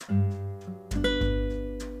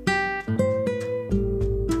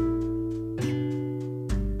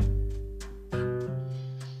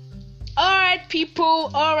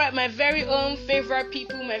All right, my very own favorite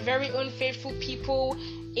people, my very own faithful people.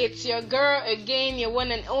 It's your girl again, your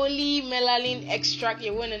one and only Melanin Extract,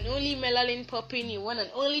 your one and only Melanin Poppin, your one and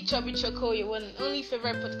only Chubby Choco, your one and only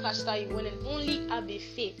favorite podcaster, your one and only Abe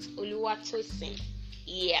Faith Oluwatosin.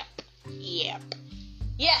 Yep.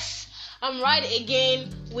 Yes, I'm right again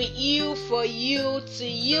with you, for you, to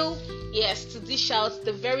you. Yes, to dish out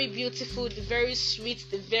the very beautiful, the very sweet,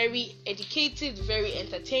 the very educative, the very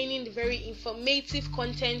entertaining, the very informative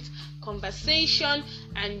content, conversation,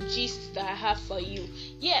 and gist that I have for you.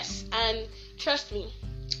 Yes, and trust me,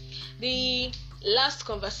 the last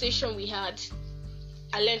conversation we had,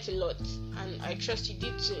 I learned a lot, and I trust you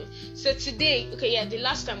did too. So today, the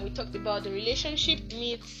last time we talked about the relationship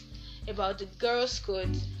myths, about the girls'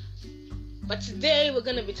 code, but today we're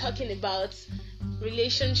going to be talking about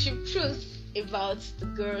relationship truth, about the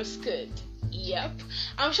girls' code. Yep.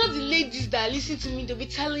 I'm sure the ladies that listen to me, they'll be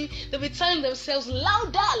telling themselves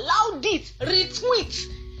louder, loud it, retweet,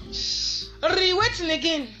 re-waiting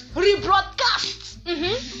again, rebroadcast.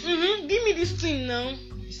 Give me this thing now.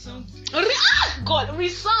 Resound.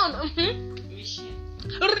 Resound.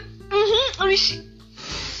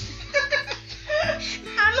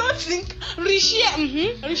 I don't think reshare.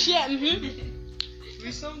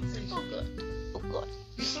 Resound. Oh God.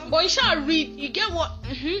 But you shall read. You get what?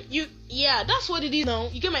 That's what it is now.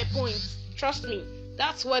 You get my point. Trust me.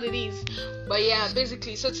 That's what it is. But yeah,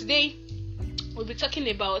 basically. So today we'll be talking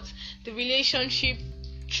about the relationship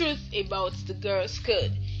truth about the girls'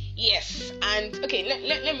 code. Yes. And okay,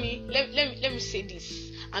 let me say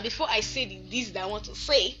this. And before I say this that I want to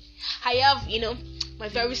say, I have my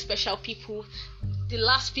very special people, the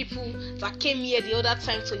last people that came here the other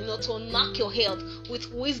time to knock your head with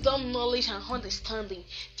wisdom, knowledge, and understanding.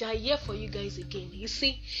 They are here for you guys again. You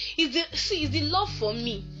see, it's the love for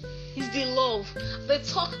me. It's the love. They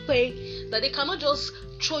talk way that they cannot just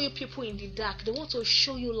throw you people in the dark. They want to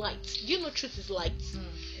show you light. Do you know truth is light?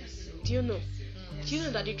 Yes. Do you know? Do you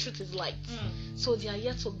know that the truth is light? So they are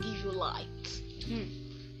here to give you light.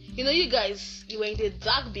 You guys, you were in the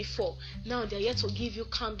dark before. Now they're here to give you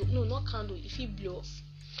candle. No, not candle. If it blow off,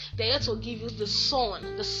 they're here to give you the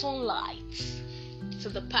sunlight to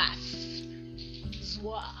the path.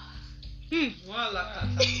 Zwa.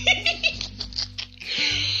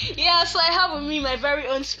 Yeah, so I have with me my very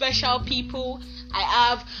own special people. I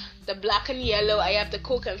have the black and yellow. I have the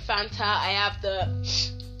Coke and Fanta. I have the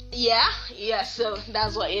so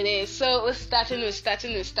that's what it is. So we're starting.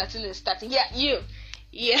 Yeah, you.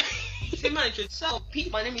 Yeah. So,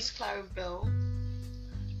 Pete, my name is Clarabelle.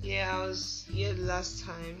 Yeah, I was here the last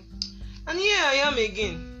time. And here I am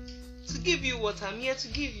again. To give you what I'm here to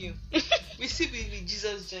give you. Receive it with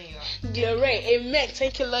Jesus join you. Glory. Amen.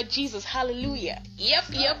 Thank you, Lord Jesus. Hallelujah.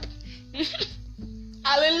 Yep.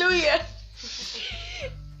 Hallelujah.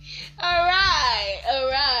 All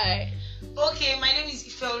right. Okay, my name is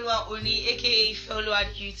Ifeoluwa Oni, aka Ifeoluwa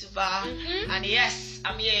YouTuber. And yes,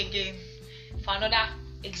 I'm here again for another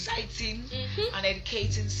exciting and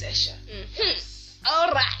educating session.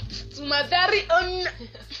 All right, to my very own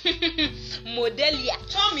Modelia.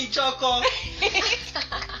 Tommy Choco.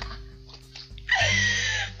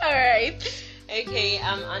 All right. Okay,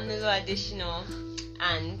 I'm another additional,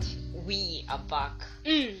 and we are back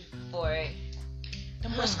for the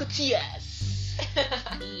Musketeers.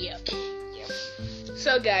 Yep.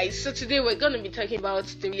 So guys, today we're going to be talking about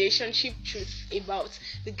the relationship truth about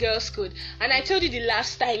the girls' code. And I told you the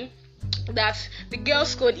last time that the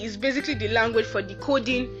girls' code is basically the language for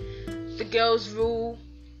decoding the girls' rule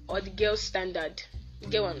or the girls' standard. You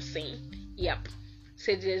get what I'm saying? Yep.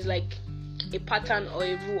 So there's like a pattern or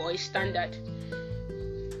a rule or a standard.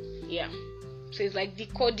 Yeah. So it's like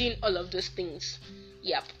decoding all of those things.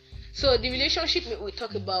 Yep. So the relationship we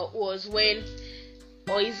talked about was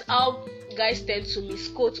is how guys tend to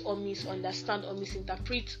misquote or misunderstand or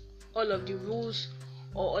misinterpret all of the rules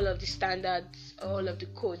or all of the standards or all of the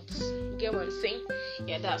codes. You get what I'm saying?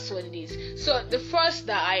 Yeah, that's what it is. So the first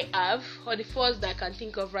that I have, or the first that I can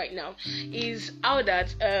think of right now, is how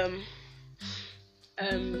that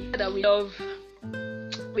that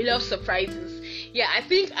we love surprises. Yeah, I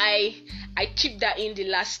think I chipped that in the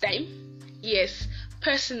last time. Yes,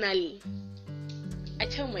 personally, I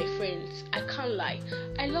tell my friends, I can't lie,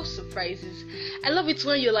 I love surprises. I love it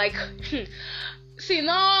when you're like, see,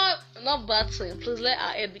 not bad thing, please let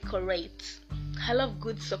our head be correct. I love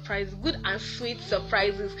good surprises, good and sweet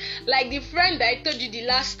surprises. Like the friend that I told you the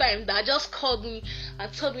last time that just called me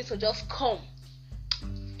and told me to just come.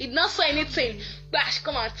 He did not say anything, Bash,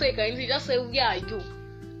 come and take her, and he just said, yeah, I do.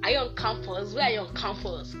 are you on campus? Where are you on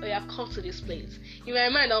campus? Or you have come to this place. In my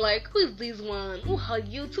mind, I'm like, who is this one? Who hired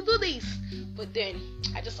you to do this? But then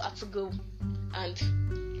I just had to go, and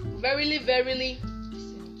verily,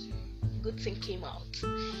 good thing came out.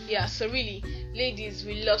 Yeah, so really, ladies,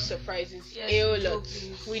 we love surprises. Yes, A whole we do, lot.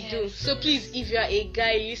 please. We Yes. do. So please, if you are a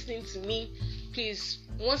guy listening to me, please,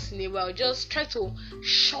 once in a while, just try to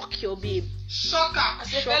shock your babe. Shocker. As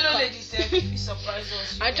a Shocker. fellow lady, say, be surprised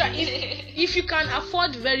us. And try, if you can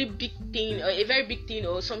afford very big thing, or a very big thing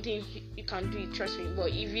or something, you can do it, trust me. But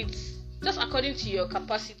if it's just according to your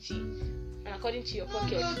capacity and according to your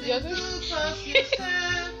pocket,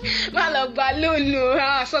 má lọ gbà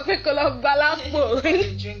lónìí, sọ pé kó lọ gbà lápò.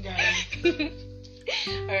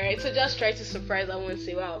 Alright, so just try to surprise her and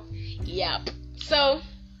say, wow, yep. So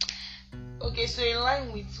Okay, so in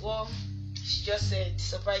line with what she just said,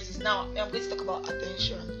 surprises. Now I'm going to talk about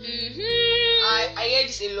attention. I hear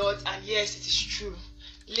this a lot, and yes, it is true.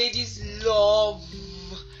 Ladies love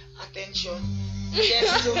attention.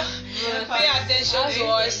 Yes, so pay attention to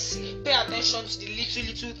us. Pay attention to the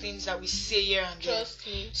little things that we say here and there. Trust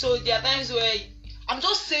me. So there are times where I'm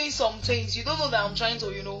just saying some things. You don't know that I'm trying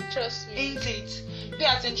to, Trust me. ain't it? Pay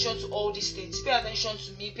attention to all these things. Pay attention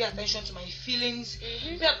to me. Pay attention to my feelings.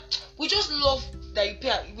 We just love that you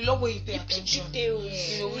pay. We love when you pay attention.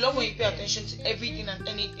 Details. We love when you pay attention to everything and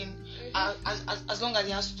anything, as long as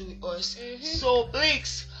it has to do with us. So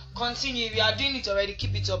please continue. If you are doing it already,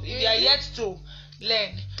 keep it up. If you are yet to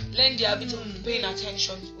learn the habit of paying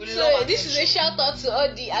attention. We love So attention. this is a shout out to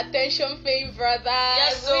all the attention paying brothers.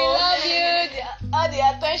 Yes, we so- love you. All the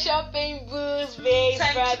attention paying booze, babes,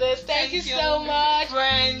 Thank you. brothers. Thank you so much.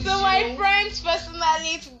 friends. So my friends,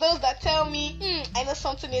 personally, to those that tell me, I know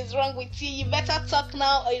something is wrong with you, you better talk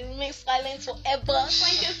now or you remain silent forever.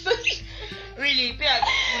 Thank you so much. Really, we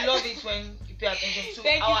love it when you pay attention to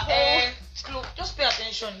Thank you our so hair. Just pay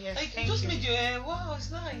attention. Yes, Like, thank just you. made your hair. Wow,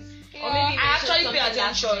 it's nice. Or maybe I you actually said pay something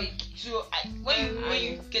last attention week. to when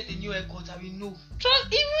you get a new haircut, I will know. Trust,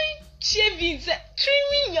 even shaving,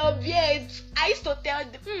 trimming your beard. I used to tell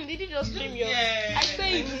them, did you just trim your? Yeah. I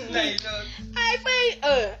say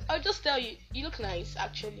I'll just tell you, you look nice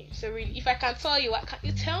actually. So really, if I can tell you, why can't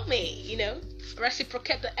you tell me?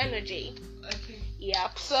 Reciprocate the energy. Okay.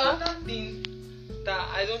 Yep. So Another thing that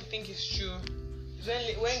I don't think is true is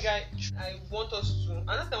when guy, another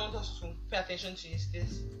thing I want us to pay attention to is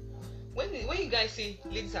this. When you guys say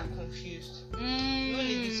ladies are confused, no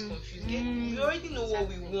ladies confused. We already know what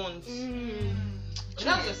we want. And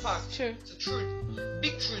that's the fact. True. It's a truth.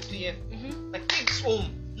 Big truth here. Like, take this home.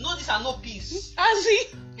 No, these are no peace. As he,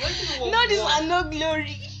 You already know what no, we this want. are no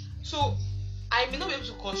glory. So I may not be able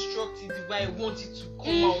to construct it the way I want it to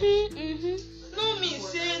come out. No mean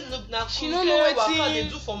say no na She don't know waka wetin- dey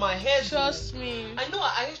do for my head. Trust me. I know.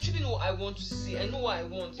 I actually know what I want to say. I know what I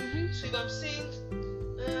want. So if I'm saying,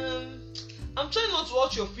 I'm trying not to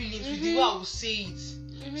hurt your feelings with the way I will say it.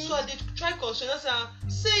 So I did try construct. I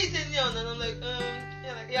say it anyhow, and I'm like,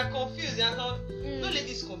 you're confused. No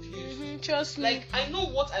ladies confused. Trust me. Like, I know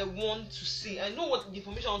what I want to say. I know what the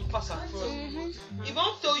information I want to pass across. If I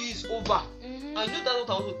don't tell you it's over, I know that's what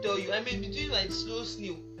I want to tell you. I may be doing like slow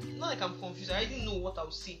snail. Not like I'm confused. I already know what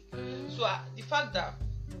I'll say. So the fact that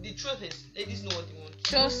the truth is, ladies know what they want.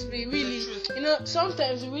 Trust me, really. truth.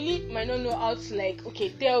 Sometimes we really might not know how to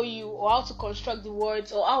tell you, or how to construct the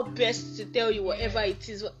words, or how best to tell you whatever it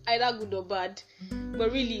is, either good or bad.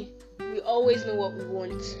 But really, we always know what we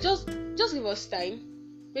want. Just give us time.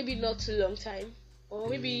 Maybe not too long time, or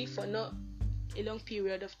maybe for not a long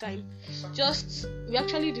period of time. We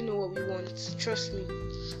actually do know what we want. Trust me,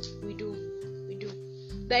 we do.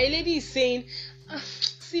 The lady is saying,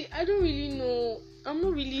 see, I don't really know. I'm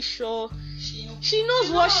not really sure. She knows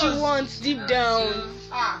what she wants deep down.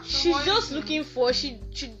 She's just looking for. She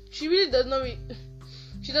really does not.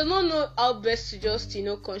 She does not know how best to just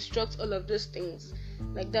construct all of those things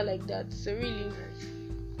like that. So really,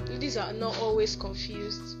 ladies are not always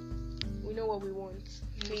confused. We know what we want.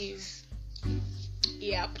 Please.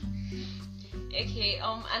 Yep. Okay.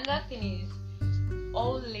 Another thing is,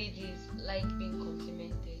 all ladies like being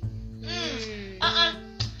complimented.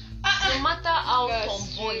 No matter how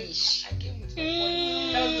tomboyish that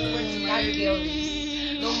girl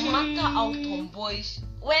is, no matter how tomboyish,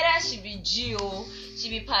 whether she be Gio, she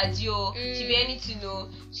be Padio, she be anything,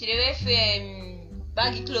 she dey wear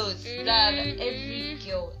baggy clothes, blah, blah. Every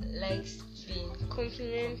girl likes being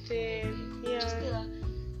Complimented. Just Yeah. tell her,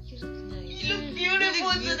 you look nice. You look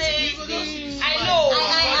beautiful today. Beautiful. I know.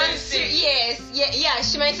 I'm serious. Yeah.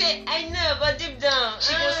 She might say, I know, but deep down,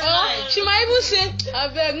 she goes, She might even say, I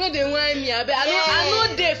beg, no, they want me. I beg, I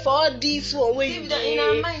know there for all this one. deep down in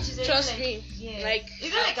her mind, she's trust like, me. yes. Like,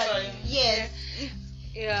 is it like yes?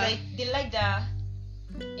 yeah. Like they like that.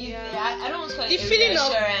 I don't want to call The it a feeling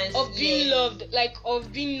reassurance. of being loved, like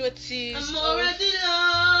of being noticed. I'm already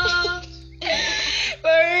loved. For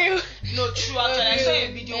real. No, true. Actually, I saw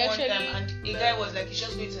a video one Actually, time, and a guy was like, he's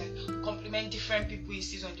just going to like compliment different people he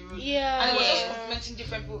sees on the road. Yeah. And he was just complimenting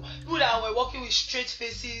different people. People that were walking with straight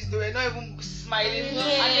faces, they were not even smiling. And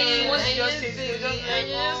then once he just says, they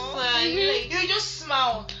just like, they just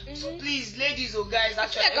smile. So please, ladies or guys,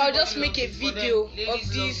 actually, Like I'll just make a video of Ladies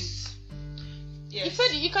love this. Yes.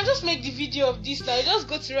 You can just make the video of this. Like, just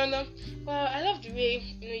go to random. Well, I love the way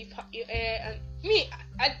you pack your hair, and me.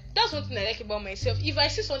 That's one thing I like about myself. If I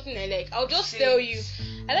see something I like, I'll just tell you.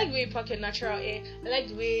 I like the way you pack your natural hair. I love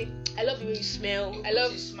the way you smell. I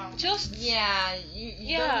love just you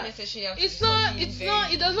don't necessarily have to It's do not. something It's very-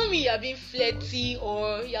 not. It doesn't mean you're being flirty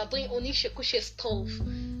or you're doing only shekushe stuff.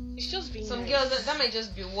 It's just being Some nice. girls that might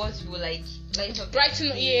just be what you like up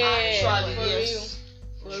Brighten, Actually, for yes.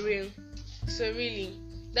 real, for real. So really,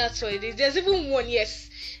 that's what it is. There's even one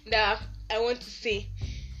that I want to say.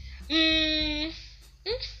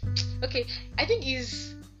 Okay, I think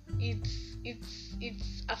it's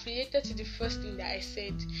affiliated to the first thing that I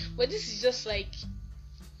said, but this is just like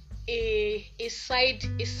a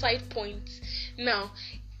side point. Now,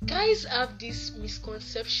 guys have this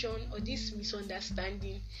misconception or this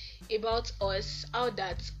misunderstanding about us, how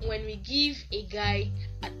that when we give a guy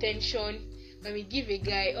attention, when we give a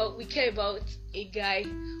guy or we care about a guy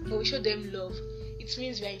or we show them love, it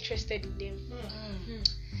means we are interested in them.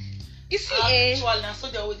 You see,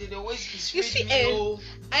 Actually, they always you see, me.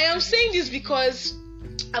 I am saying this because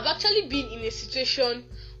I've actually been in a situation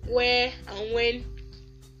where and when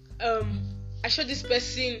I show this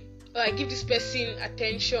person or I give this person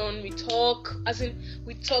attention, we talk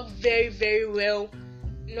very, very well,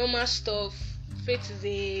 normal stuff. Faith is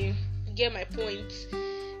you get my point.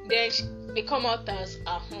 Then they come out as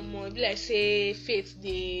maybe like say Faith,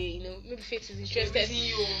 maybe Faith is interested.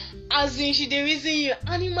 As in she the reason you,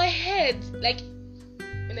 and in my head, like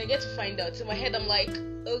when I get to find out, in my head I'm like,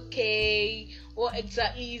 okay, what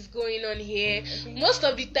exactly is going on here? Most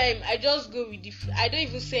of the time I just go with I don't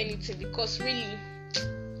even say anything because really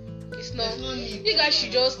it's not. You guys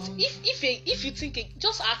should just if you think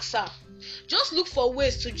just ask her. Just look for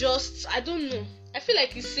ways to just, I don't know. I feel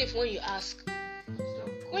like it's safe when you ask.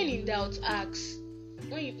 When in doubt, ask.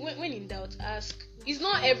 When in doubt, ask. It's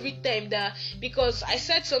not every time that, because I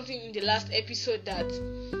said something in the last episode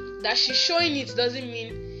that she's showing it doesn't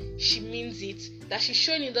mean she means it. That she's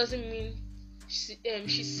showing it doesn't mean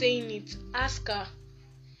she's saying it. Ask her.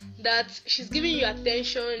 That she's giving you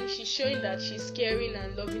attention, she's showing that she's caring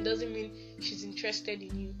and loving doesn't mean she's interested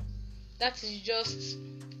in you. That is just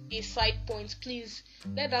a side point. Please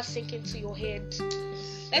let that sink into your head.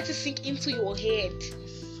 Let it sink into your head.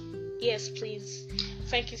 Yes, please.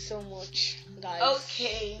 Thank you so much, guys.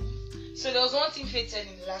 Okay. So there was one thing Faith said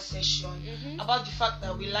in the last session about the fact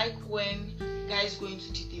that we like when guys go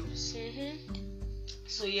into details.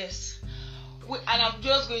 So yes, and I'm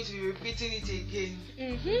just going to be repeating it again.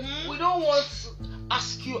 We don't want to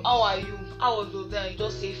ask you how are you, how was your day, you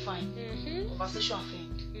just say fine. Conversation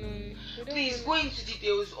end. Please go into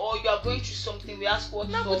details, or you are going through something, we ask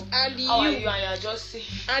what's up, how are you, and you just say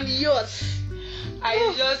and yours.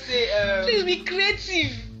 I just say please be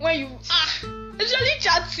creative when you especially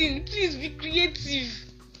chatting. Please be creative.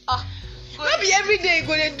 Not be every day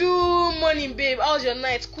go to do morning babe, how's your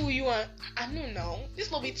night, cool you and I know now.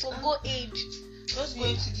 This not be to go age. Just go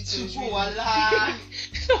into details.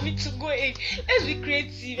 This not be to go age. Let's be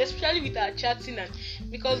creative, especially with our chatting, and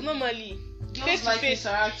because normally face to face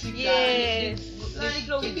interactive. Yes.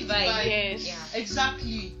 Like with the vibe. Yes. Yeah.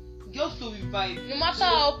 Exactly. Girls flow with vibe. No matter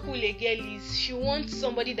how cool a girl is, she wants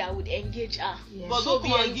somebody that would engage her. Yes. But So don't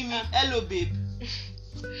come and be give me hello babe.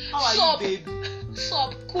 How are Sup? you babe?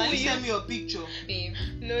 Sup, cool Can you you. send me your picture? Babe.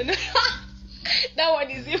 No. That one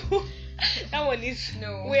is evil. That one is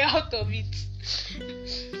No. way out of it.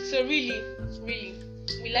 So really,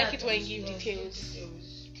 we like it when you give details.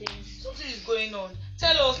 Please. Something is going on.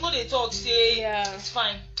 Tell us, no they talk, say it's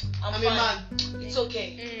fine. I'm I'm fine. a man. It's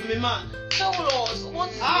okay. I'm a man. Tell us what's going A on.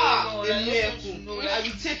 I just want to miracle. know, I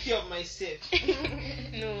will take care of myself.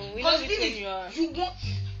 No, we because love the it thing when you are. is, you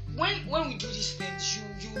want when we do these things,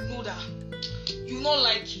 you know that you not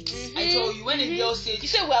like it. I tell you, when a girl says You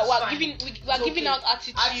say "It's we're fine," giving it's giving okay. out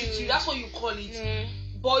attitude. That's what you call it.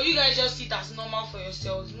 But you guys just see it as normal for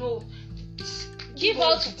yourselves. No, Give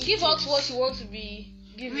out what you want to be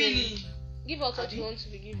given. really. Give out what you want to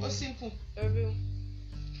be given. What's simple? For real.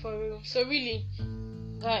 For real. So really,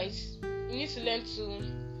 guys, you need to learn to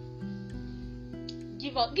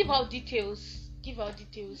give out details. Give out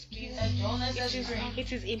details, please.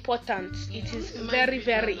 It is important. It is very,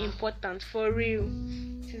 very important. For real.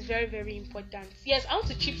 It is very, very important. Yes, I want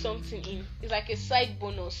to chip something in. It's like a side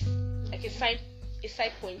bonus. Like a side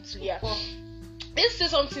point. Yeah. Let's say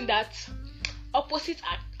something that opposites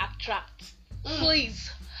attract.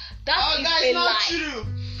 Please. That is guys, a not lie. true.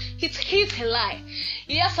 It's a lie.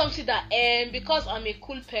 You hear something that because I'm a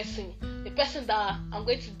cool person, the person that I'm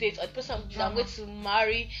going to date or the person that I'm going to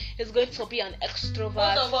marry is going to be an extrovert.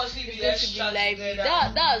 Most of us Is live going to be lively.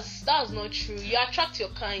 That's not true. You attract your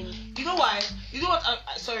kind. You know why? You know what?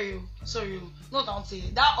 Sorry. Not I'm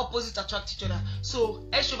saying that opposite attract each other. So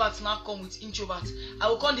extroverts now come with introverts. I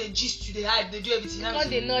will come they gist you, they hype, they do everything. Because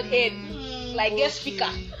they nod head like guest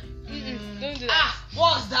speaker. Don't do that.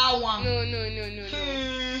 What's that one? No. Give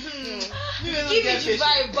me the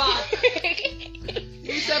vibe back.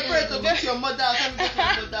 You separate to go to your mother and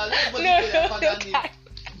tell me go to your mother. Let everybody know your father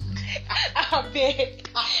name.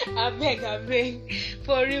 I beg.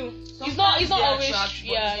 For real. It's not always true.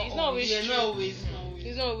 Yeah, it's not always true.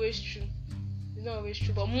 It's not always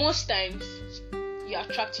true. But most times you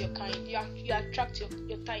attract your kind. You attract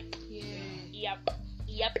your type. Yeah.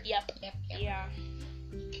 Yep. Yeah.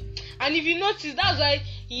 And if you notice, that's why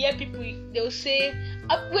you hear people, they'll say,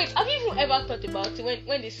 wait, have you even ever thought about it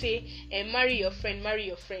when they say, marry your friend?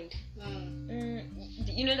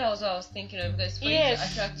 You know, that was what I was thinking of, because for you to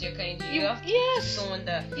attract your kind, you have to be someone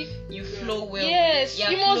that you flow well with.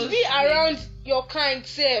 You must be around your kind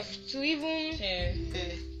self to even...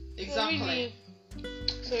 Exactly.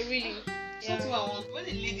 So really. Something I want, when a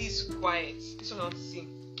lady is quiet, this is what I want to say.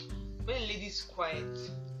 When a lady is quiet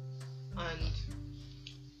and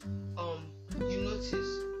you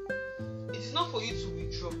notice, it's not for you to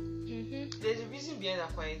withdraw. There's a reason behind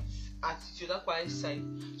that quiet attitude, that quiet side.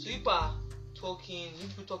 So people are talking,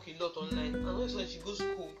 people talk a lot online, and all of a sudden she goes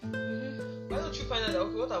cold. Why don't you find out that,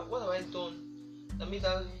 okay, what have I done that made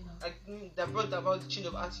that brought about the change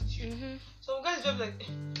of attitude? Some guys just like,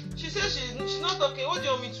 she says she's not okay, what do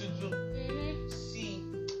you want me to do? See,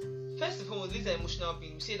 first and foremost, these are emotional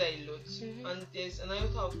beings. We say that a lot, and there's an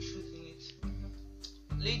iota of truth in it.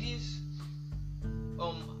 Ladies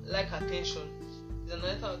like attention. There's an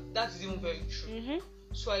iota that is even very true.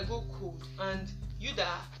 So I go cold, and you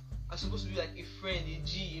that are supposed to be like a friend, a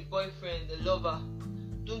G, a boyfriend, a lover,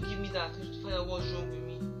 don't give me that attention to find out what's wrong with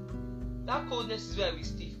me. That coldness is where we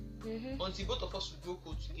stay until both of us will grow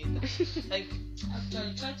cold together. Like,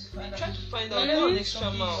 Actually, try to find out go an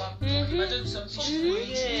extra mile. Just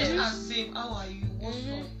ask them, how are you? What's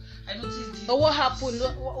wrong? I noticed this. Or what happened?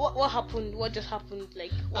 What happened? What just happened?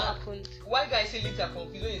 Like, what happened? Why guys say later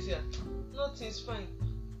confused when you say that nothing's fine?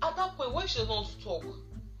 At that point, why she doesn't want to talk?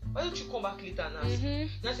 Why don't you come back later and ask?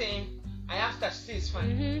 Not saying I asked her, she says it's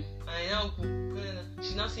fine. And I now go.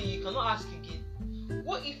 She's not saying you cannot ask again.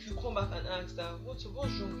 What if you come back and ask her, what's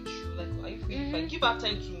wrong with you? Like, are you feeling fine? Give her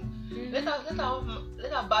time to let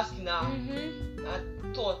her bask in her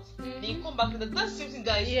thought. Then you come back. That's the same thing,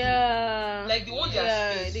 guys. Yeah. Like they want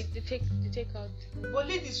their space. They take out. But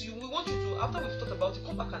ladies, we want you to, after we've talked about it,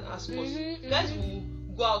 come back and ask us. Guys will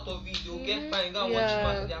go out of it. They'll get fine. Go and watch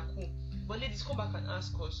match. They're cool. But ladies, come back and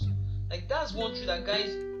ask us. Like, that's one truth that guys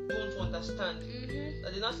don't understand.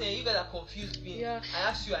 That they're not saying you guys are confused being. I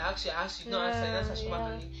asked you, no answer, come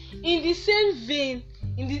back and in the same vein,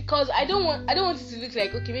 because I don't want it to look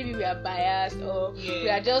like, okay, maybe we are biased or we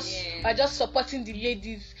are just supporting the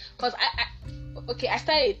ladies. Because I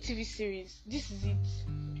started a TV series. This is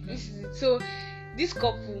it. So this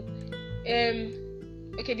couple,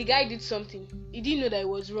 the guy did something. He didn't know that it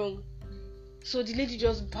was wrong. So the lady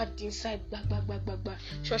just backed inside, back.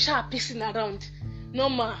 She was pacing around. No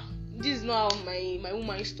ma, this is not how my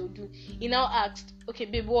woman used to do. He now asked, okay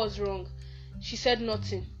babe, what's wrong? She said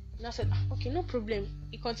nothing. And I said, okay, no problem.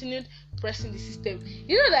 He continued pressing the system.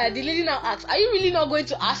 You know that the lady now asked, are you really not going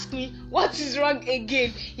to ask me what is wrong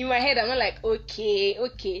again? In my head, I'm like, okay.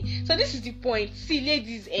 So this is the point. See,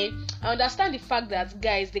 ladies, I understand the fact that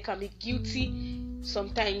guys, they can be guilty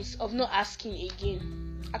sometimes of not asking again.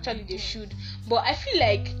 Actually, they should. But I feel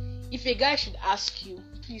like if a guy should ask you,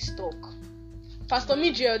 please talk. Pastor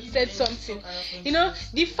Midriel said something. You know,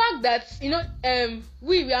 the fact that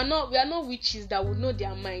we are not witches that would know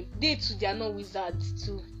their mind. They too, they are not wizards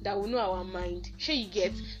too that will know our mind. Sure, you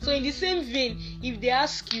get. So in the same vein, if they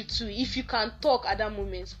ask you to, if you can talk at that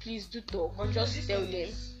moment, please do talk. But just tell them.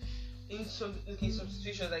 In some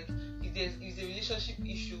situations, like if there's a relationship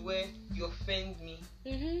issue where you offend me,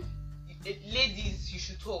 you ladies, you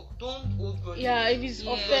should talk. Don't hold grudges. Yeah, if it's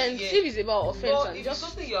Yeah. offense, Yeah. if it's about offense, But and if just it's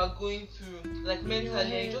something you are going through, like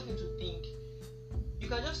mentally, Yeah. you just need to think. You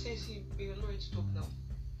can just say, "See, babe, I'm not ready to talk now."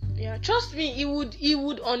 yeah, trust me, he would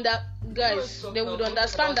guys, talk they now, would don't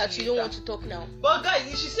understand talk about that you it don't later. want to talk now. But guys,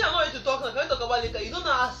 if she say I'm not ready to talk now, can we talk about it later? You don't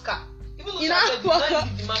ask her. Even though You she know, said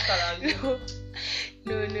the man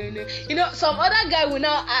no. You know, some other guy will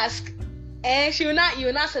now ask, and you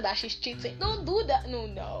will not say that she's cheating. Don't do that.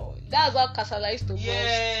 No. That's how Kasala is to boss.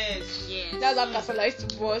 Yes. Yes. That's how Kasala is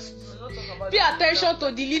to boss. We're not talking about Pay that. attention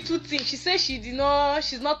to the little thing. She says she's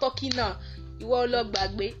not talking now. You will log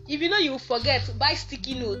back, babe. If you know you will forget, buy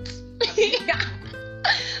sticky notes.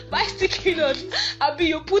 Buy sticky notes. Abi,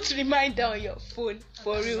 you put reminder on your phone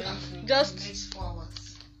for real. Just Next 4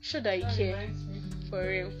 hours. show that you care for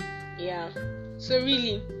real. Yeah. So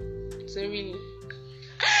really,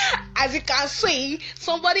 as you can see,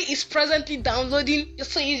 somebody is presently downloading.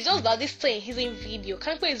 So it's just that this thing is in video.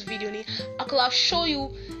 Can't play his video. I could have shown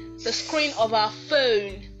you the screen of our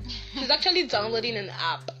phone. He's actually downloading an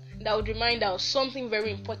app that would remind her of something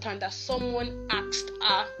very important that someone asked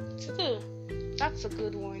her to do. That's a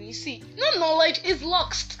good one. You see, no knowledge is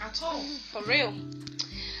lost. At all. For real.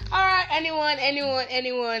 Alright, anyone.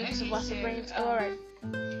 Okay, What's the so, brains? Alright.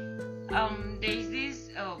 There's this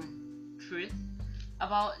truth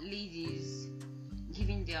about ladies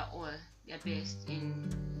giving their all, their best in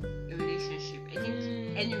a relationship. I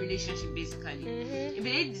think any relationship basically. If a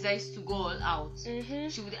lady decides to go all out,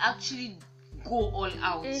 she would actually go all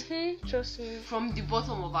out Trust me. from the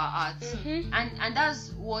bottom of her heart. And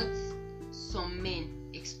that's what some men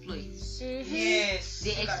exploit. Yes.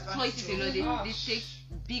 They exploit it a lot. They take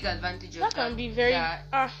big advantage of That can be very that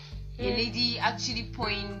a lady actually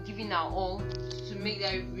giving her all to make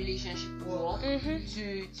that relationship work,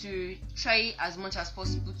 to try as much as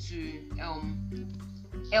possible to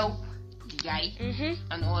help the guy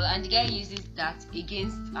and all, and the guy uses that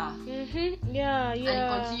against her Yeah.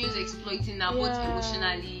 and continues exploiting her both Yeah.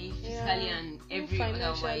 emotionally, physically, and every Financially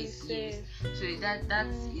otherwise. Yes. So that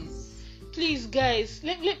is. Please, guys,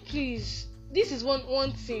 please. This is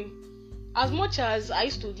one thing. As much as I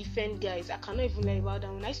used to defend guys, I cannot even lie about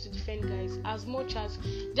that one. I used to defend guys as much as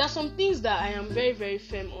there are some things that I am very, very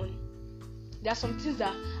firm on. There are some things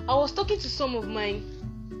that I was talking to some of mine,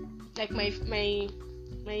 like my female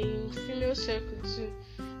circle too,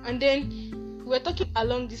 and then we were talking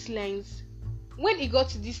along these lines. When it got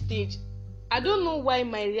to this stage, I don't know why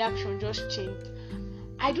my reaction just changed.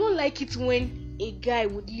 I don't like it when a guy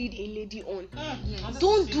would lead a lady on.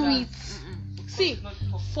 Don't do it. See,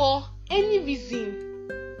 for any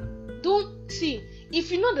reason, don't see.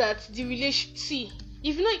 If you know that the relation,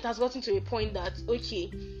 if you know it has gotten to a point that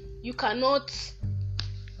okay, you cannot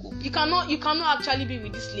actually be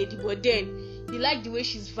with this lady, but then you like the way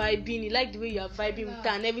she's vibing, you like the way you are vibing with her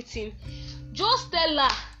and everything, just tell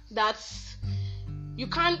her that you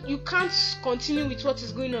can't continue with what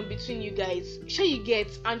is going on between you guys. Sure you get,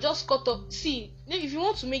 and just cut off. See, if you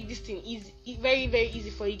want to make this thing easy, very, very easy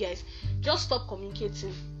for you guys, just stop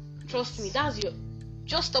communicating. Trust me,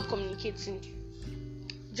 just stop communicating.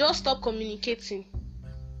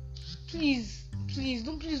 Please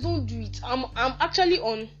don't do it. I'm actually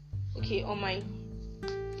on my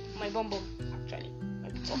bum actually.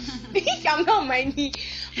 I'm not on my knee,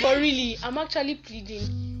 but really, I'm actually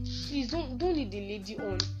pleading. Please don't lead the lady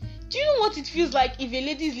on. Do you know what it feels like if a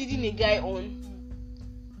lady is leading a guy on?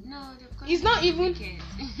 No, It's not even.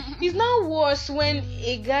 It's now worse when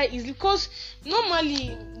a guy is, because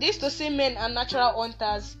normally they used to say men are natural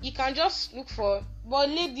hunters. You can just look for, but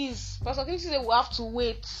ladies, Pastor Kinti said we have to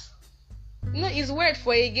wait. You know, it's weird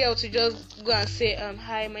for a girl to just go and say,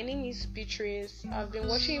 hi, my name is Beatrice. I've been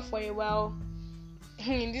watching you for a while.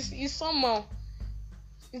 This is somehow.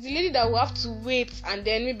 It's the lady that will have to wait and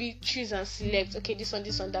then maybe choose and select. Okay, this one,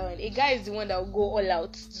 that one. A guy is the one that will go all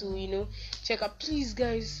out to, check out. Please,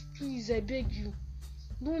 guys, please, I beg you.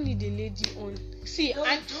 Don't lead the lady on. See,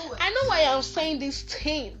 I know why I'm saying this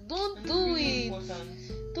thing. Don't do it.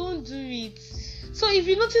 Don't do it. So if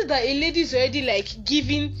you notice that a lady is already like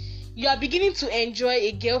giving, you are beginning to enjoy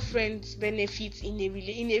a girlfriend's benefit in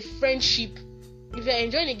a friendship. If you're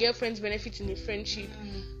enjoying a girlfriend's benefit in a friendship,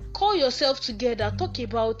 call yourself together, talk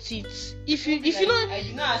about it. If you know, I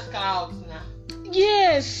did not ask her out now.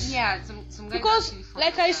 Yes. Yeah, some guys Because, actually follow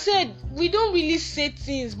like I that. said, we don't really say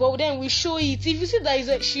things, but then we show it. If you see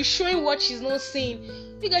that she's showing what she's not saying,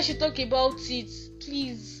 you guys should talk about it.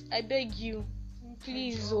 Please, I beg you.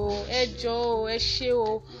 Please, ẹ jọ̀ọ́, ẹ ṣé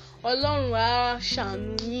o. Ọlọ́run á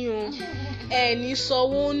ṣàánú yín o. Ẹ ní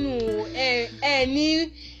sọwọ́ nù o. Ẹ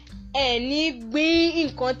ní Any gbin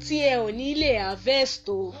nǹkan tí ẹ ò ní lè harvest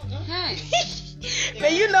o.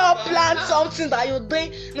 May you not plant something that you're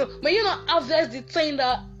doing. No, may you not harvest the thing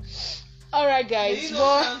that. Alright, guys,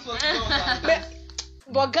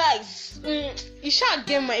 but guys, you shall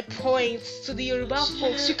get my point. To the Yoruba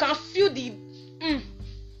folks, you can feel the.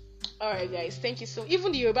 Alright, guys, thank you so.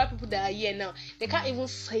 Even the Yoruba people that are here now, they can't even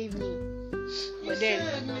save me. But then,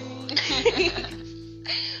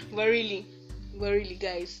 but really,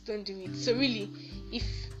 guys, don't do it. So really,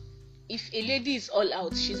 if a lady is all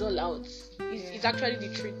out, she's all out. It's actually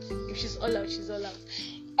the truth. If she's all out, she's all out.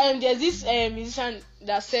 And there's this musician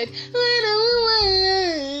that said, "When a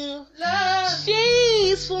woman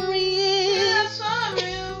she's for real."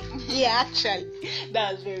 Yeah, actually,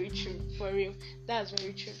 that's very true. For real, that's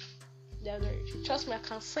very true. That's very true. Trust me, I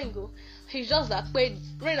can sing. It's just that rain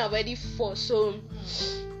already fall, so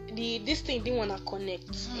this thing didn't wanna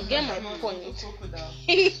connect. You get my point.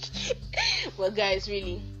 But guys,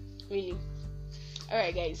 really.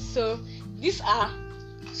 Alright, guys. So these are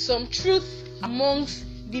some truth amongst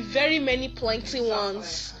the very many plenty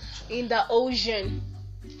ones in the ocean.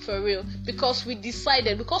 For real, because we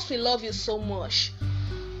decided, because we love you so much.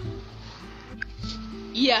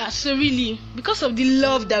 Yeah, so really, because of the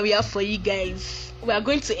love that we have for you guys, we are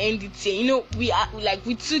going to end it here. You know, we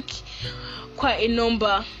took quite a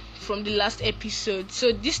number from the last episode,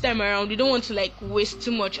 so this time around we don't want to waste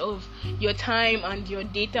too much of your time and your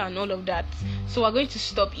data and all of that, so we're going to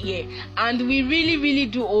stop here. And we really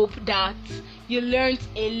do hope that you learned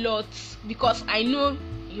a lot, because I know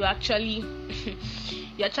you actually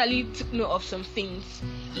took note of some things.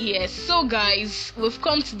 Yes, so guys, we've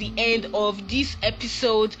come to the end of this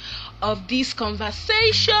episode of this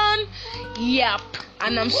conversation. Yep,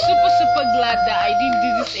 and I'm super glad that I didn't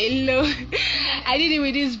do this alone. I did it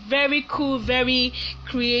with this very cool, very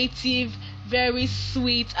creative, very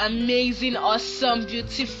sweet, amazing, awesome,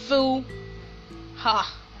 beautiful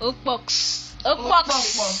Okpox.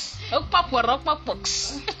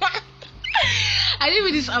 I did it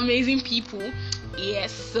with these amazing people.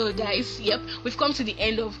 Yes, so guys, yep, we've come to the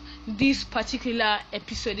end of this particular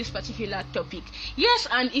episode, this particular topic. Yes,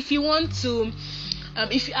 and if you want to,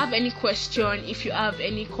 if you have any question, if you have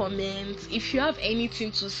any comments, if you have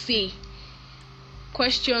anything to say,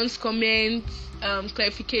 questions, comments,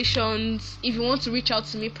 clarifications, if you want to reach out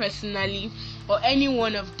to me personally or any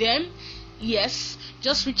one of them, yes,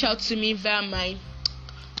 just reach out to me via my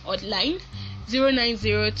hotline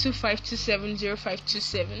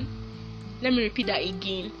 09025270527. Let me repeat that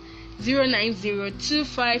again,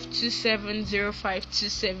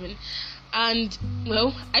 09025270527. And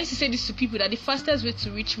well, I used to say this to people, that the fastest way to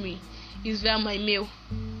reach me is via my mail.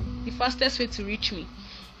 The fastest way to reach me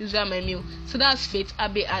is via my mail. So that's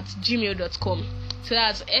faithabe@gmail.com. So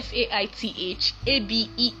that's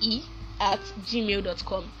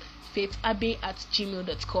faithabeee@gmail.com.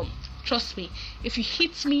 faithabe@gmail.com. Trust me, if you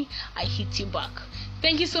hit me, I hit you back.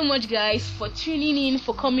 Thank you so much, guys, for tuning in,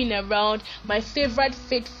 for coming around. My favorite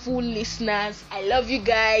faithful listeners, I love you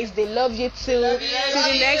guys. They love you too. Till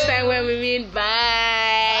the next time when we meet. Bye.